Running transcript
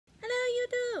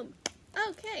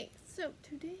Okay, so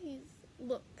today's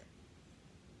look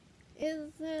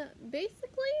is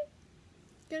basically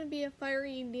gonna be a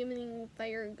fiery demon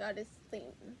fire goddess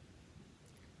theme.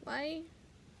 Why?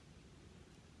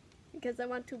 Because I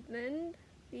want to blend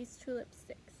these two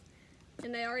lipsticks.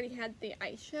 And I already had the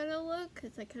eyeshadow look,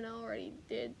 because I kind of already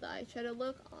did the eyeshadow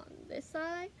look on this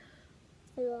eye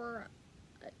for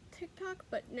TikTok,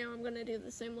 but now I'm going to do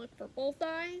the same look for both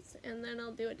eyes, and then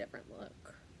I'll do a different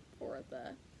look for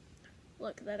the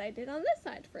look that I did on this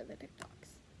side for the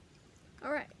TikToks.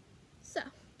 Alright, so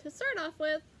to start off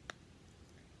with,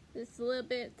 this is a little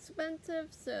bit expensive,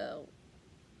 so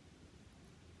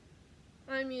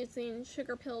I'm using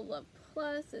Sugar Pill Love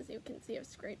Plus. As you can see, I've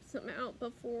scraped some out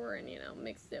before and,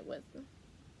 mixed it with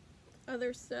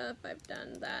other stuff. I've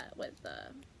done that with the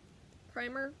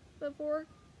primer before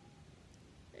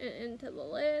into the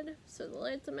lid, so the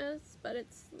lid's a mess, but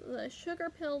it's the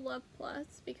Sugar Pill Love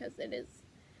Plus because it is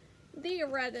the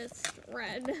reddest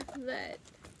red that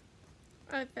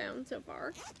I've found so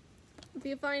far. If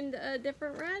you find a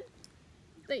different red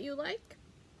that you like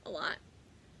a lot,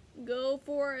 go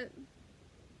for it.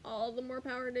 All the more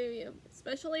power to you,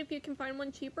 especially if you can find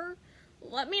one cheaper.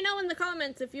 Let me know in the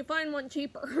comments if you find one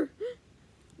cheaper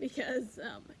because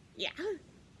yeah,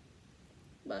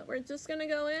 but we're just gonna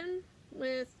go in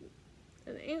with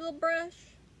an angled brush,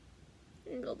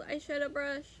 angled eyeshadow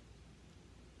brush,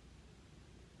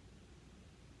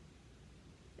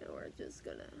 and we're just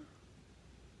gonna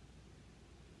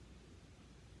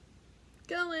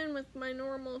go in with my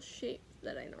normal shape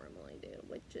that I normally do,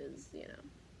 which is,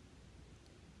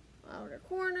 outer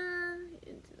corner,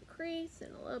 into the crease,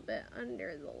 and a little bit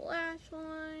under the lash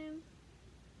line.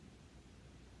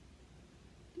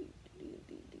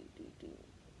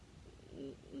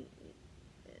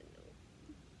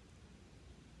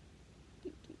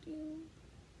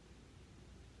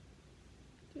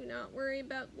 Do not worry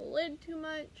about the lid too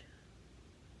much.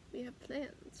 We have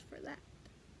plans for that.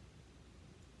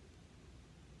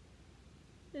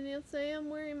 And you'll say I'm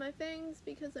wearing my fangs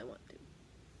because I want to.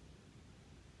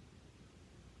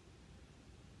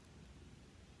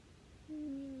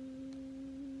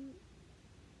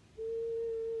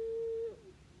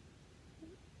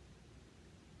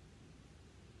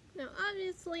 Now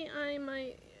obviously I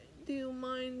might do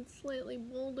mine slightly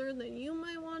bolder than you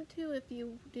might want to if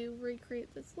you do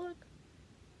recreate this look,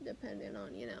 depending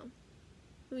on,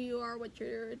 who you are, what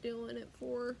you're doing it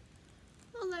for,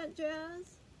 all that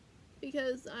jazz,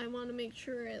 because I want to make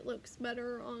sure it looks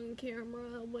better on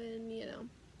camera when,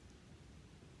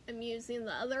 I'm using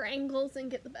the other angles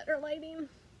and get the better lighting.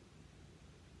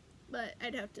 But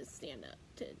I'd have to stand up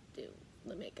to do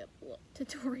the makeup look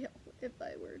tutorial if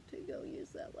I were to go use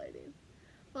that lighting.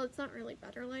 Well, it's not really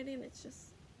better lighting, it's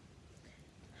just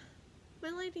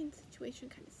my lighting situation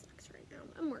kind of sucks right now.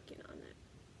 I'm working on it.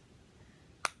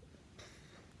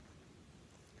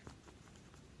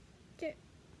 Okay,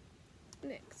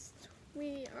 next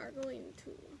we are going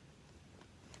to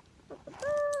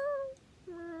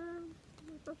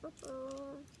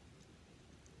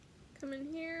come in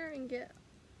here and get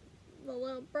the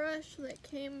little brush that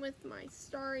came with my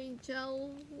Starry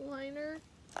Gel liner.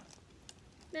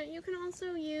 Now you can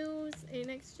also use a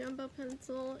NYX Jumbo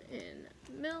pencil in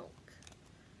Milk,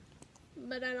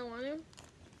 but I don't want to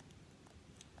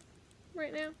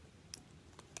right now.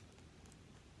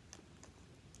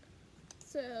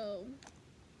 So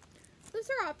those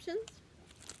are options.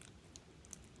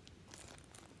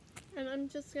 And I'm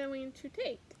just going to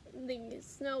take the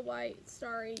Snow White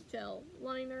Starry Gel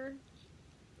liner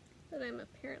that I'm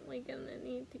apparently gonna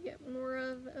need to get more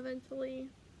of eventually.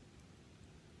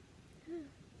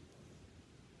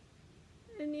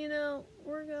 And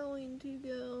we're going to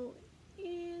go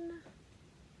in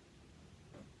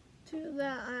to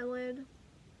that eyelid.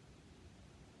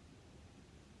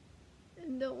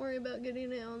 And don't worry about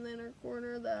getting it on the inner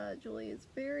corner. That actually is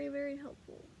very, very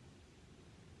helpful.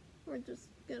 We're just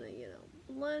gonna,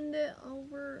 blend it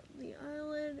over the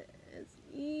eyelid as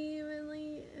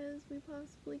evenly as we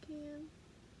possibly can.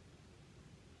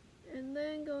 And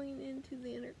then going into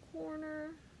the inner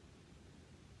corner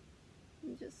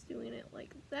and just doing it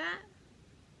like that.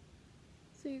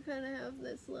 So you kind of have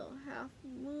this little half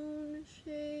moon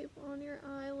shape on your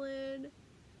eyelid,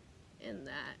 and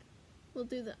that. We'll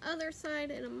do the other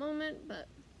side in a moment, but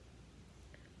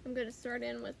I'm going to start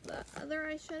in with the other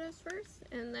eyeshadows first,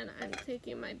 and then I'm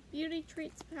taking my Beauty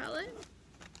Treats palette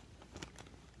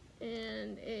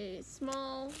and a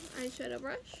small eyeshadow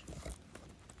brush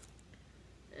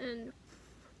and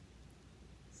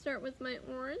start with my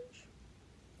orange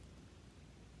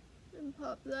and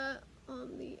pop that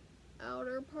on the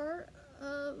outer part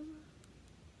of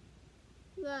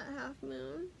the that half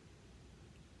moon.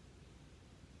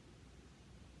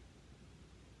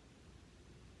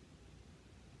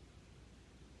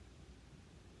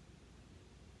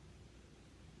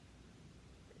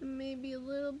 And maybe a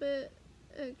little bit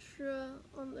extra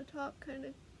on the top, kind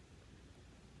of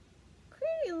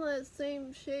creating that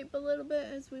same shape a little bit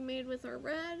as we made with our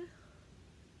red.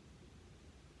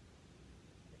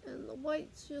 And the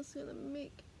white's just gonna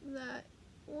make that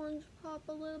orange pop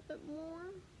a little bit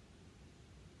more.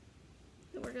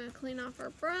 Then we're gonna clean off our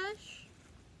brush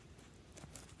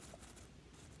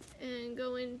and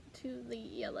go into the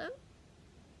yellow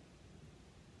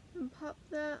and pop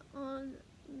that on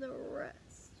the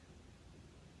rest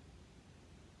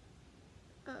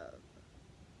of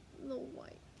the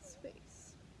white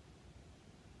space.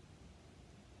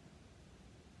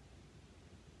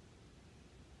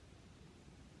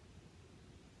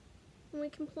 And we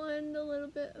can blend a little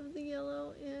bit of the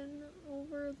yellow in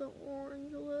over the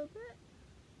orange a little bit.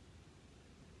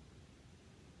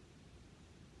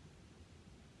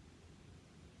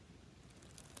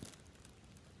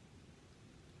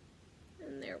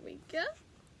 And there we go.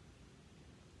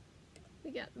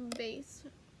 We got the base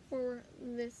for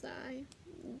this eye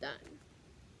done.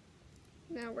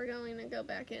 Now we're going to go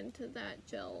back into that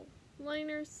gel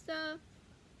liner stuff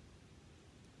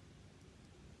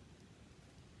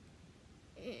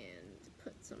and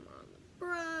put some on the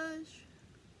brush.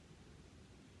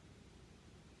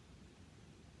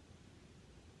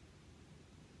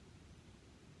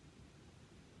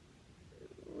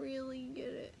 Really get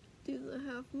it, do the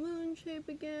half moon shape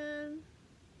again.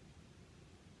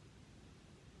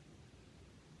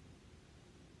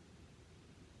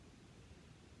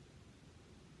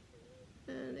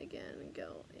 And again,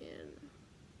 go in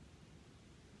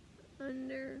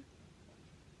under.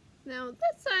 Now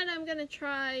this side I'm going to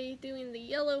try doing the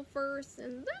yellow first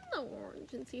and then the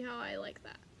orange and see how I like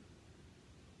that.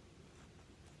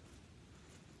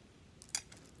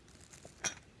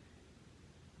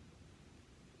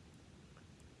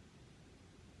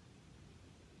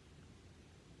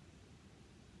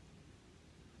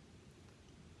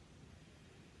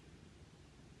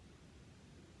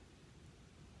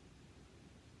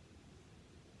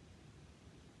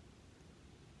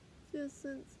 Just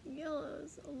since yellow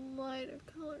is a lighter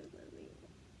color than the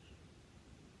orange.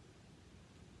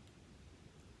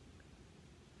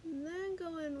 And then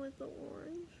go in with the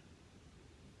orange.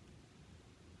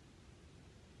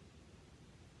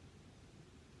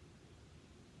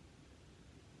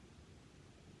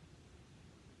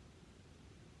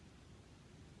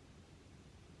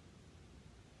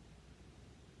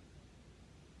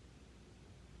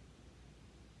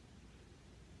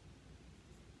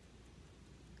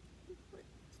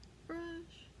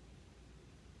 Brush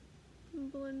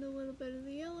and blend a little bit of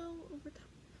the yellow over top.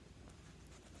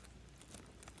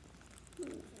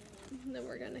 And then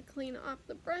we're going to clean off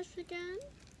the brush again.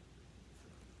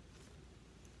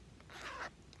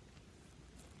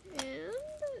 And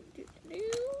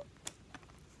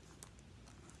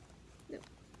no,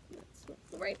 that's not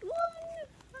the right one.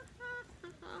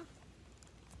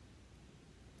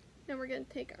 Now we're going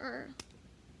to take our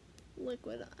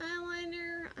liquid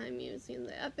eyeliner. I'm using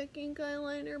the Epic Ink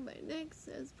eyeliner by NYX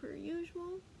as per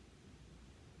usual.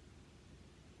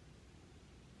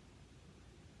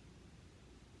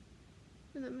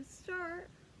 And I'm going to start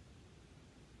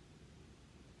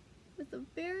with a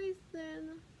very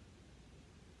thin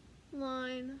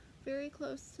line, very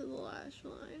close to the lash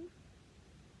line.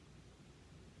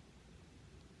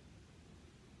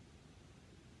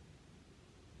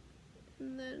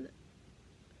 And then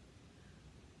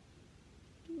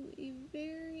do a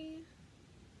very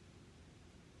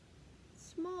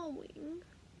small wing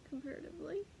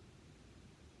comparatively.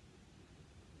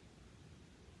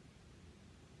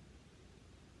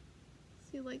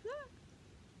 See, like that.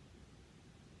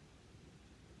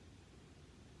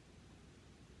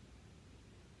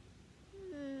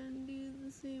 And do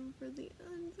the same for the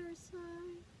other side.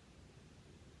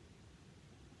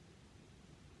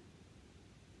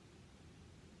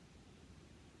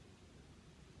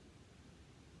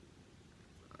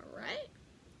 Alright.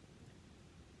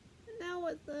 Now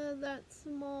with that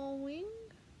small wing,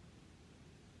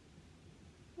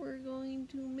 we're going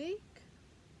to make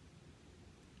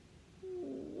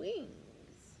wings.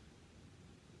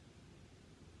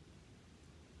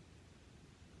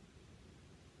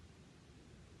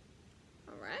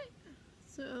 Alright,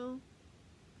 so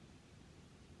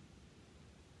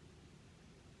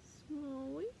small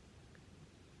wing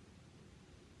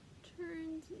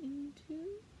turns into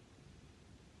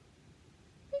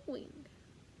big wing.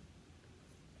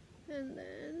 And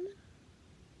then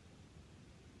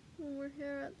when we're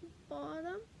here at the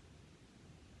bottom,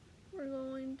 we're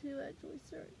going to actually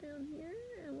start down here,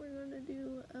 and we're going to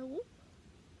do a whoop,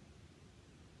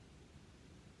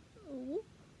 a whoop,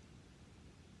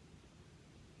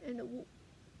 and a whoop.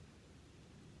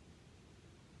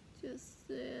 Just,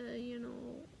 you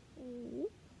know,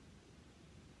 whoop,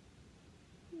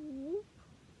 whoop,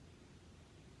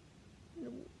 and a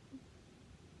whoop.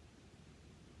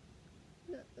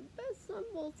 Not the best on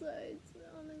both sides,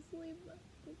 honestly, but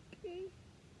okay.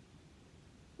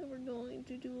 So we're going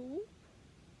to do a whoop.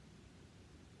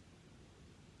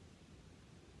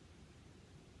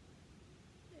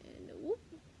 And a whoop.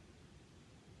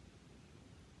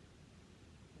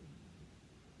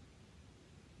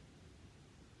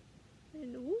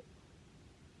 And a whoop.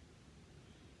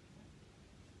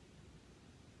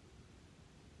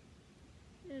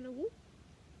 And a whoop.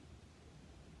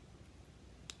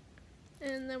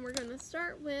 And then we're going to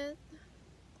start with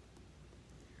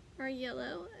our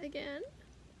yellow again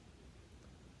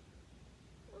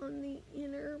on the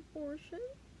inner portion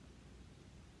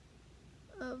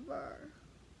of our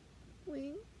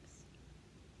wings.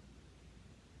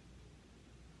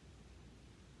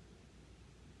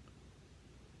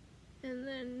 And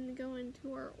then go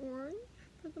into our orange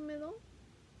for the middle.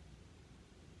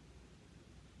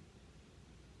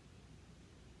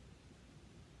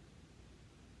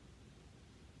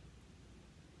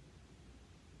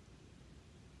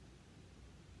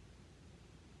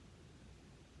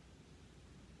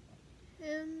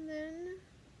 And then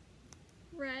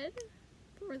red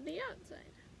for the outside.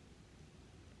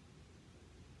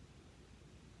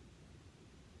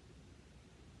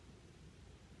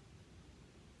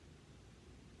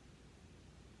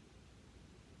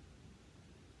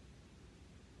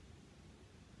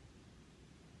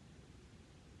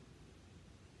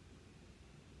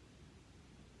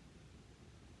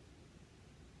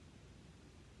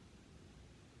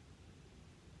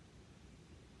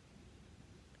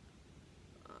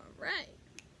 Alright.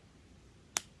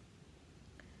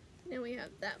 Now we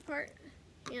have that part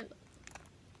handled.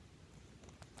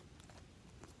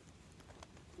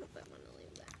 Nope, I want to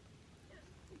leave that.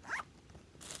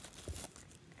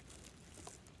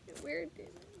 Yeah. Where did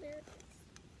it? There it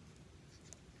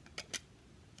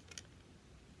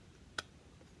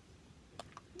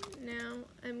is. Now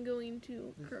I'm going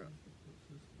to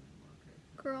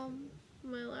curl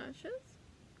my lashes.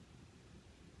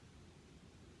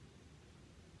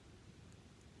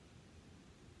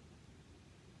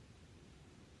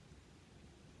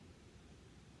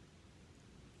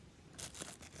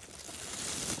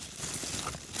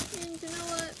 And you know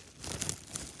what?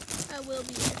 I will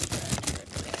be extra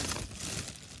clear.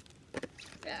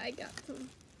 Yeah, I got some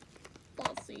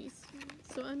falsies,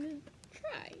 so I'm going to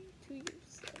try to use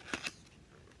those.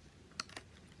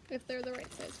 If they're the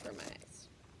right size for my eyes.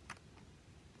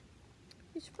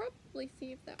 You should probably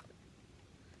see if that works.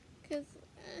 Because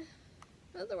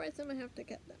otherwise I'm going to have to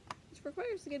cut them. Which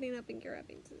requires getting up and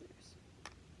grabbing scissors.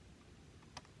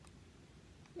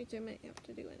 Which I might have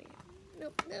to do anyhow.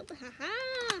 Nope, nope, haha!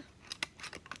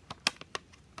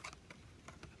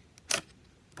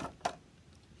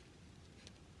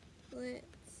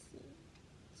 Let's see.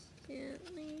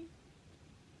 Gently.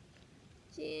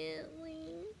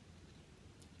 Gently.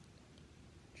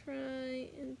 Try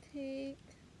and take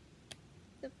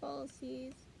the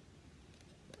falsies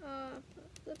off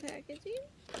the packaging.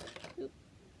 Oop.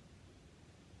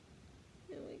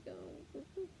 There we go. Boop,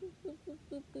 boop, boop, boop, boop,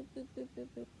 boop, boop, boop, boop, boop,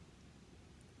 boop.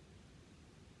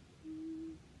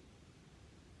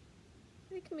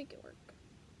 I can make it work.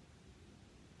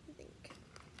 I think.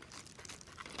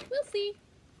 We'll see.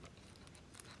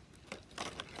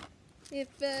 If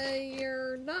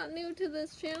you're not new to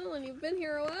this channel and you've been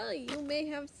here a while, you may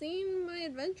have seen my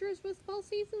adventures with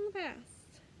falsies in the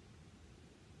past.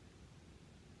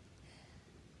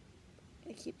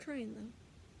 I keep trying though.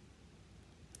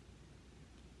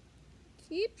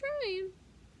 Keep trying.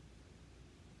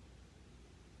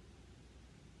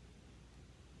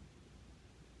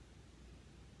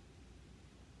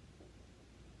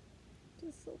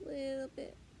 Just a little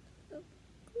bit of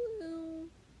glue.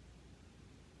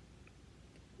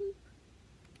 Boop.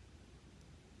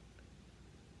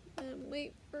 And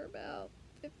wait for about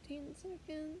 15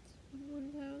 seconds.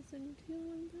 1,000, 2,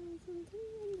 1,000, 3,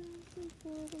 1,000,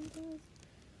 4, 1,000,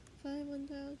 5,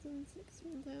 1,000, 6,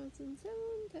 1,000, 7,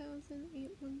 1,000,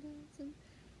 8, 1,000,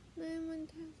 9,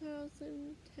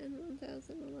 1,000, 10,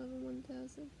 1,000, 11,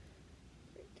 1,000,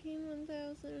 13,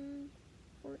 1,000,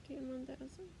 14, 1,000,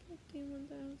 15,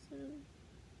 1,000.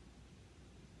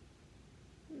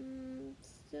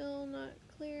 Still not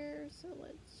clear, so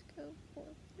let's go for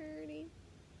 30.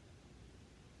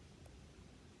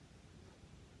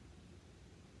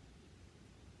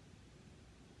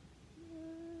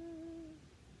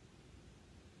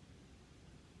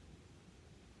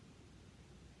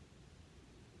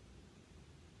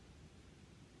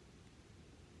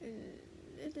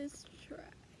 give this a try.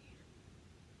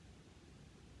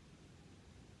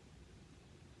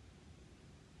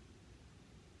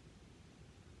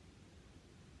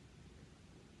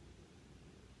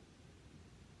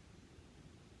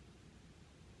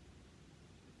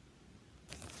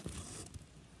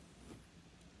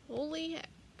 Holy heck,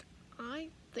 I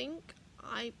think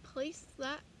I placed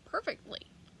that perfectly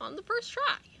on the first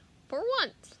try. For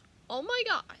once. Oh my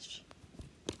gosh.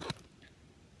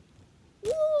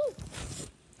 Woo!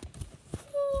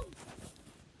 Woo!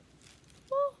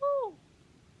 Woohoo!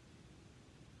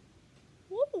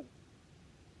 Woo!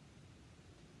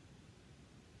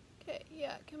 Okay,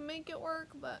 yeah, I can make it work,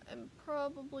 but I'm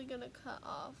probably gonna cut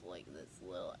off like this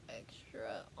little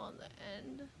extra on the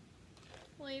end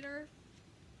later.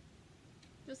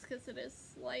 Just because it is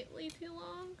slightly too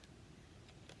long.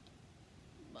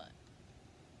 But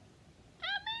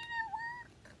I made it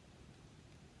work!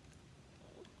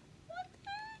 What the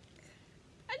heck?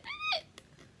 I did it!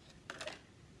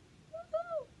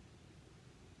 Woohoo!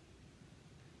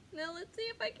 Now let's see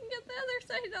if I can get the other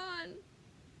side on.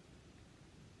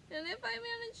 And if I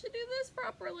manage to do this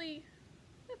properly,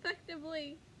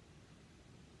 effectively,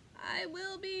 I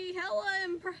will be hella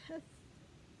impressed.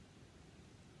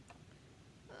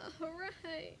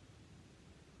 Alright.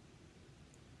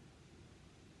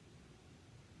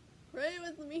 Pray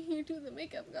with me to the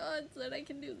makeup gods that I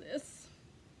can do this.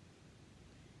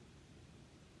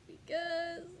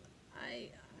 Because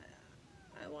I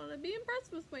want to be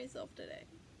impressed with myself today.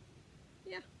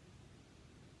 Yeah.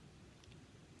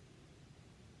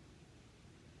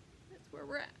 That's where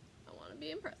we're at. I want to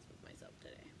be impressed with myself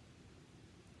today.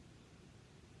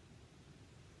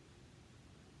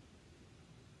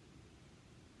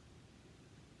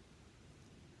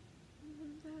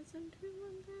 Thousand, 2,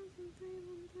 1,000, 3,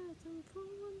 1,000, 4,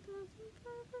 1,000,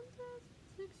 5, 1,000,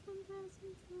 6,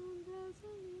 1,000, 7,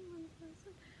 1,000, 8,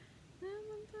 1,000, 9,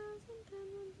 1,000, 10,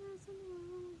 1,000,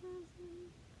 11,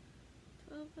 1,000,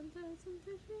 12, 1,000,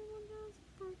 13, 1,000,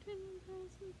 14,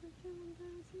 1,000, 15,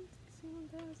 1,000, 16,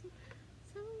 1,000,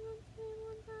 17,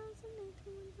 1,000,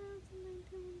 18, 1,000,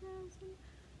 19, 1,000,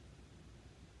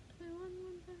 21,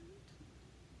 1,000.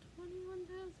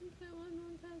 21,000,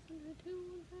 21, 1,000, 22,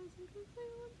 1,000, 23,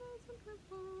 1,000,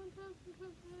 24, 1,000,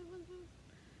 25, 1,000,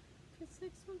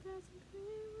 26, 1,000, 28,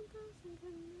 1,000,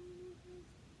 29, 1,000,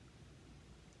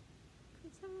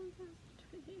 27, 1,000,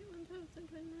 28, 1,000,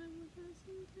 29,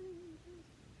 1,000, 30, 1,000.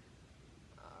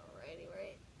 Alrighty,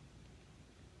 right.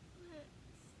 Let's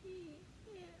see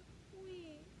if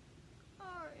we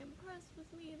are impressed with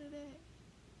me today.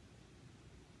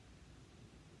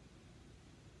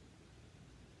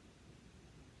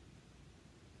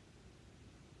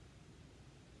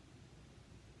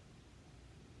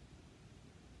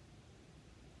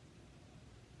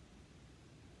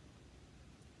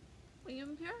 Are you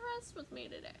impressed with me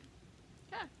today?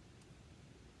 Okay.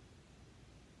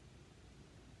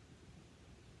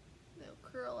 Now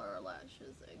curl our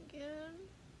lashes again.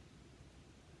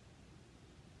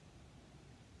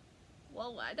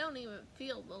 Well, I don't even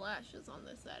feel the lashes on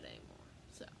this side anymore,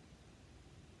 so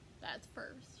that's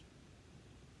first.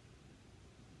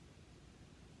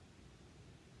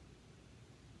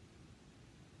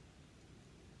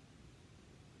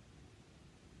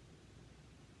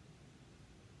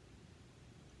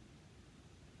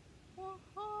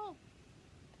 Whoa.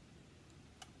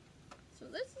 So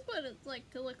this is what it's like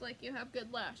to look like you have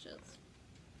good lashes.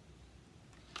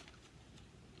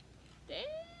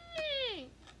 Dang!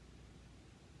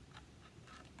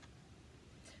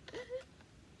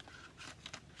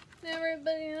 Now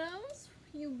everybody knows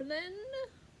you blend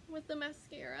with the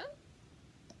mascara.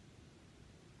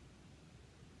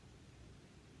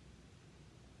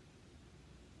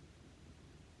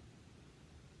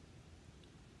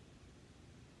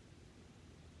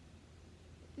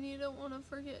 And you don't want to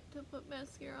forget to put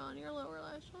mascara on your lower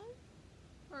lash line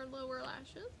or lower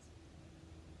lashes.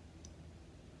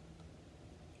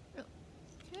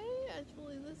 Okay,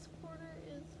 actually this corner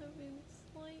is having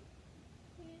slight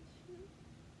issue.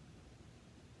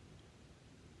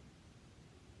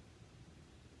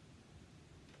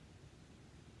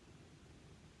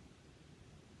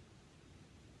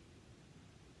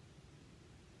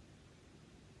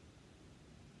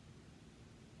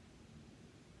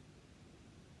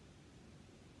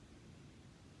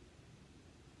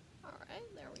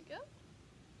 Alright, there we go.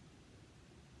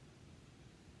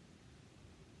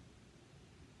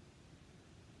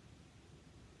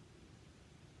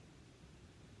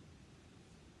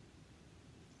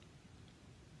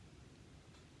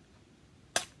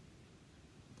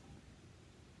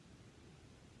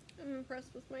 I'm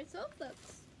impressed with myself,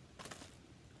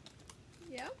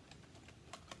 yeah.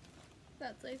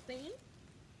 That's a thing.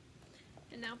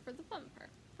 And now for the fun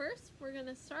part. First, we're going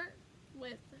to start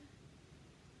with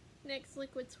NYX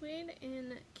Liquid Suede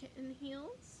in Kitten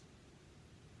Heels.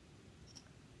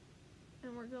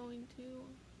 And we're going to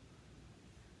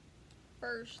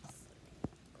first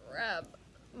grab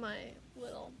my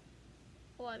little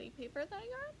blotty paper that I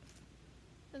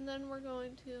got. And then we're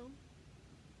going to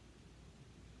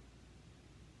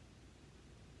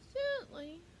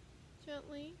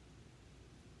gently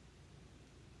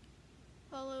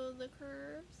follow the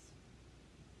curves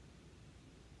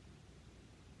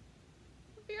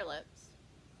of your lips.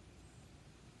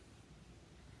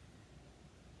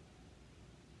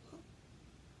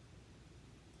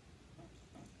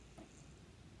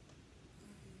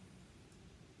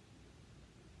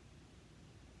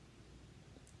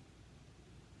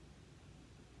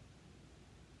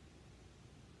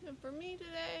 And for me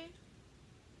today,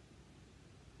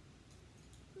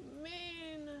 the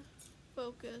main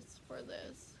focus for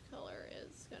this color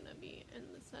is going to be in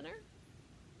the center.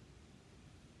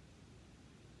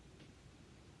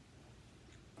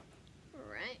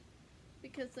 Alright,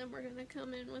 because then we're going to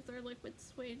come in with our Liquid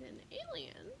Suede and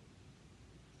Alien.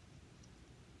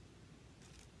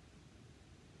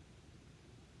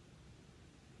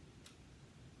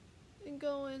 And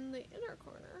go in the inner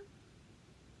corner.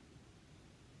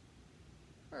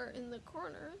 Or in the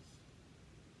corners.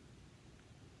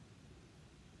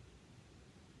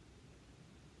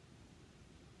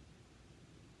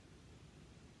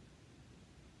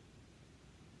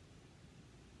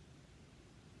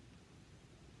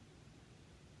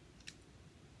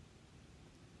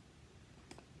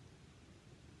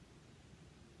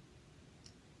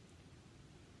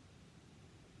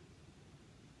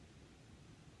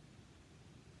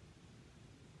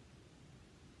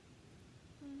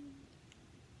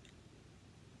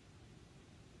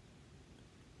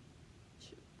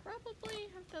 Probably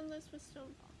have done this with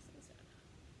Stone Fox instead.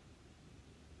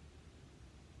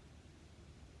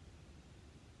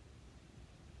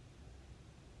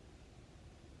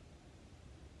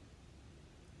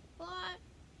 Blot.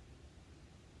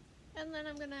 And then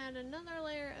I'm going to add another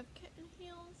layer of Kitten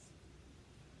Heels.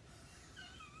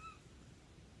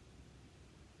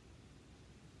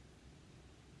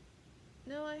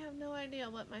 No, I have no idea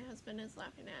what my husband is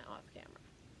laughing at off camera.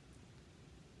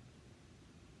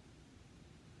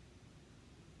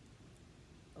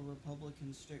 A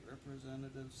Republican state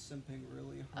representative simping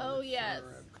really hard oh, yes.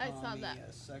 for a I saw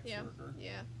that. sex yeah. worker.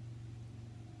 Yeah.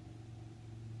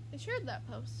 I shared that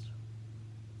post.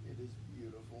 It is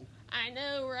beautiful. I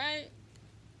know, right?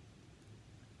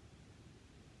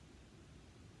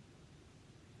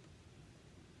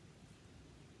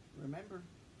 Remember,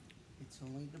 it's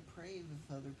only depraved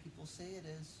if other people say it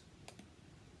is.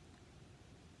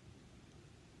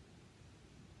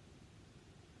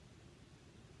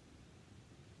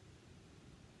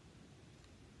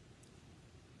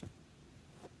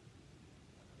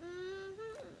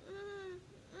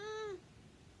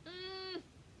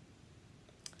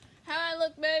 How I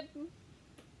look, babe?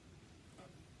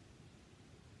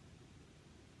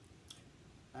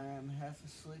 I am half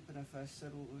asleep, and if I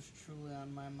said what was truly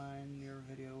on my mind, your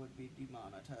video would be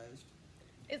demonetized.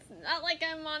 It's not like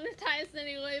I'm monetized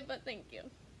anyway, but thank you.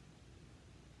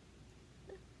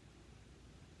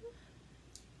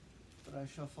 But I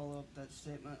shall follow up that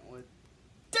statement with,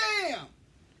 damn!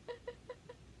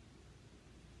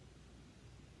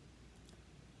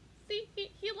 See,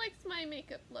 he likes my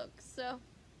makeup look, so.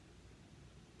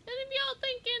 And if y'all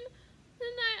thinking, then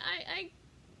I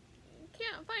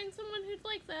can't find someone who'd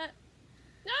like that.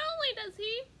 Not only does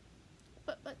he,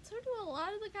 but so do a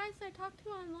lot of the guys I talk to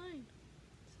online.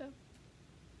 So.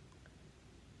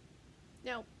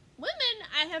 Now, women,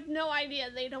 I have no idea.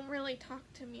 They don't really talk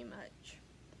to me much.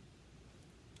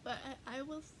 But I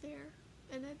will stare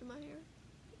and admire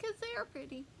because they are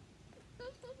pretty.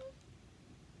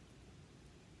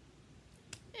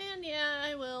 And yeah,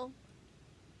 I will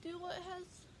do what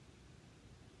has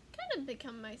kind of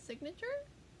become my signature.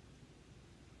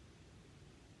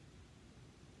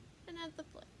 And add the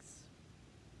flicks.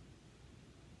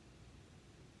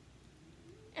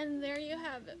 And there you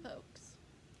have it, folks.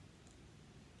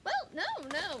 Well, no,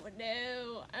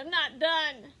 I'm not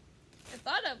done. I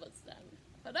thought I was done,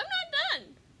 but I'm not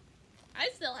done. I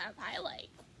still have highlight.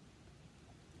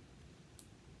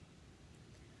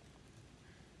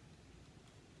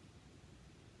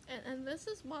 And this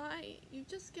is why you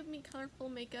just give me colorful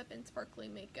makeup and sparkly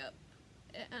makeup,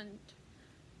 and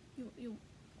you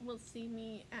will see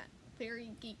me at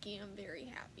very geeky and very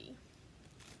happy.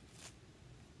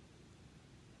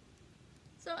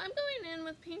 So I'm going in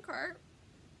with Pink Heart,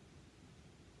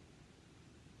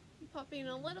 popping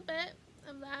a little bit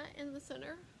of that in the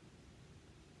center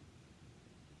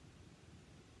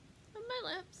of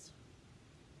my lips.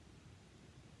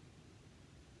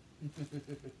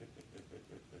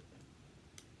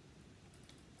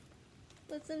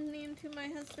 Listening to my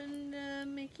husband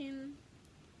making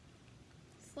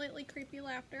slightly creepy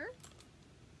laughter.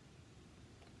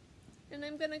 And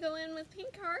I'm gonna go in with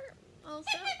Pink Heart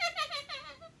also.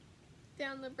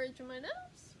 Down the bridge of my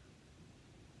nose.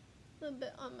 A little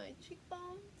bit on my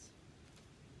cheekbones.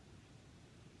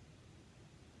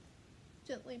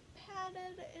 Gently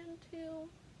patted into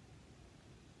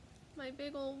my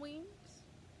big old wings.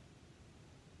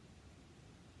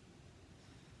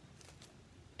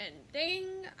 And dang,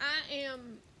 I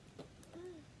am...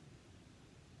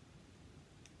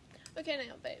 Okay,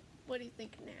 now, babe, what do you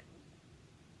think now?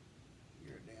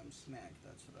 You're a damn snack,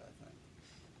 that's what I think.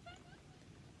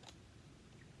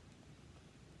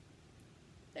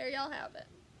 There y'all have it.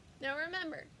 Now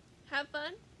remember, have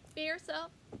fun, be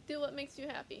yourself, do what makes you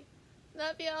happy.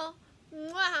 Love y'all.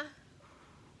 Mwah!